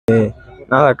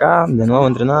Nada, acá de nuevo a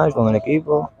entrenar con el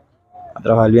equipo, a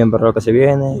trabajar bien para lo que se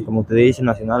viene. Como usted dice,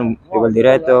 Nacional, un rival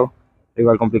directo,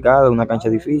 rival complicado, una cancha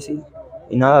difícil.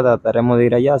 Y nada, trataremos de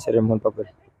ir allá, haremos el papel.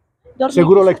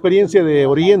 Seguro la experiencia de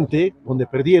Oriente, donde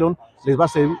perdieron, les va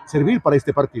a servir para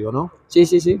este partido, ¿no? Sí,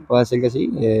 sí, sí, puede ser que sí.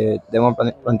 Debemos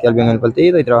plantear bien el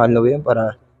partido y trabajarlo bien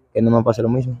para que no nos pase lo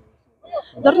mismo.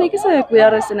 Dorny, ¿qué se debe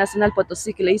cuidar de este Nacional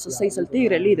Potosí que le hizo 6 al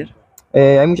Tigre, líder?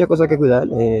 Hay muchas cosas que cuidar,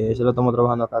 eso lo estamos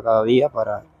trabajando acá cada día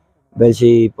para ver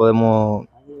si podemos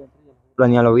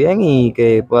planearlo bien y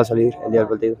que pueda salir el día del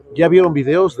partido. ¿Ya vieron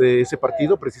videos de ese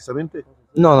partido precisamente?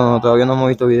 No, todavía no hemos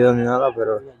visto videos ni nada,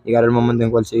 pero llegará el momento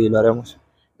en cual sí lo haremos.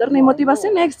 Dorny,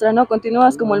 motivación extra, ¿no?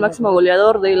 Continúas como el máximo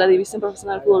goleador de la división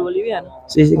profesional del fútbol boliviano.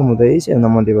 Sí, como te dice, una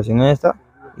motivación esta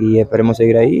y esperemos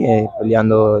seguir ahí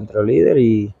peleando entre los líderes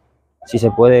y si se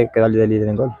puede quedar de líder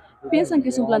en gol. ¿Piensan que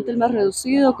es un plantel más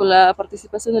reducido con la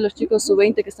participación de los chicos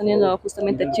sub-20 que están yendo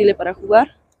justamente a Chile para jugar?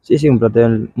 Sí, un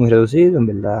plantel muy reducido, en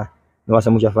verdad no va a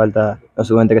hacer mucha falta los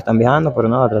sub-20 que están viajando, pero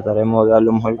nada, trataremos de dar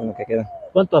lo mejor con lo que queda.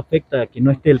 ¿Cuánto afecta que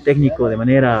no esté el técnico de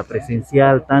manera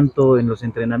presencial, tanto en los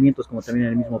entrenamientos como también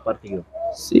en el mismo partido?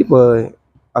 Sí, pues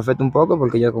afecta un poco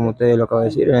porque yo, como usted lo acaba de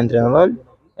decir, el entrenador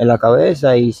en la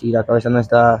cabeza y si la cabeza no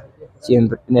está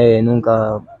siempre,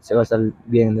 nunca se va a estar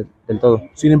bien del todo.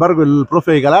 Sin embargo, el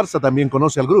profe Galarza también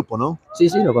conoce al grupo, ¿no? Sí,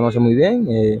 lo conoce muy bien.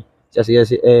 El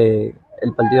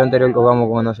partido anterior que jugamos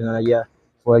con el Nacional allá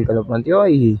fue el que lo planteó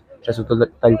y resultó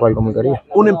tal cual como quería.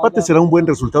 ¿Un empate será un buen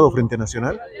resultado frente a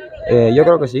Nacional? Yo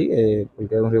creo que sí,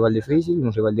 porque es un rival difícil,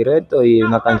 un rival directo y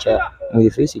una cancha muy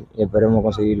difícil y esperemos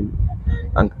conseguir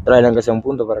traer aunque sea un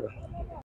punto para acá.